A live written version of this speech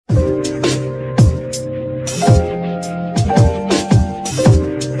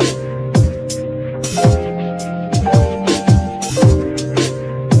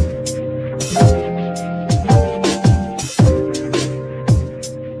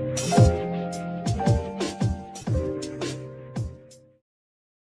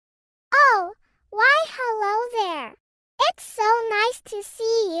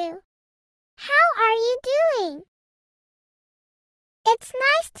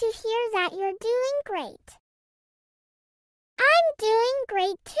to hear that you're doing great. I'm doing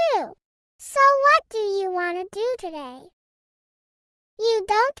great too. So what do you want to do today? You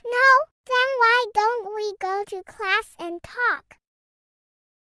don't know? Then why don't we go to class and talk?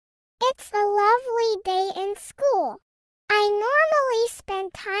 It's a lovely day in school. I normally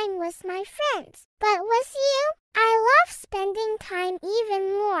spend time with my friends, but with you, I love spending time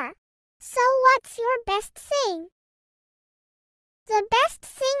even more. So what's your best thing? The best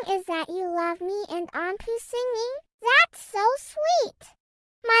thing is that you love me and onto singing. That's so sweet.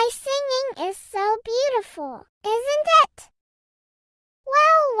 My singing is so beautiful, isn't it?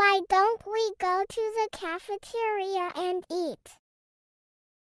 Well, why don't we go to the cafeteria and eat?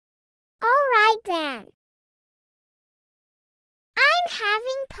 All right then. I'm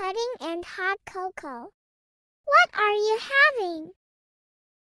having pudding and hot cocoa. What are you having?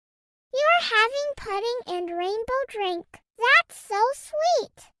 You're having pudding and rainbow drink. That's so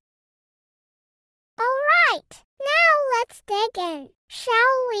sweet. All right, now let's dig in,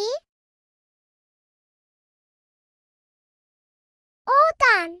 shall we? All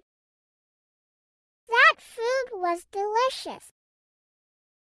done. That food was delicious.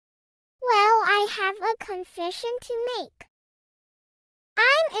 Well, I have a confession to make.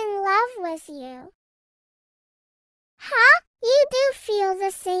 I'm in love with you. Huh? You do feel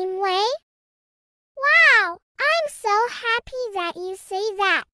the same way? Wow, I'm so happy that you say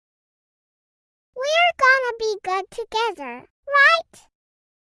that. We're gonna be good together, right?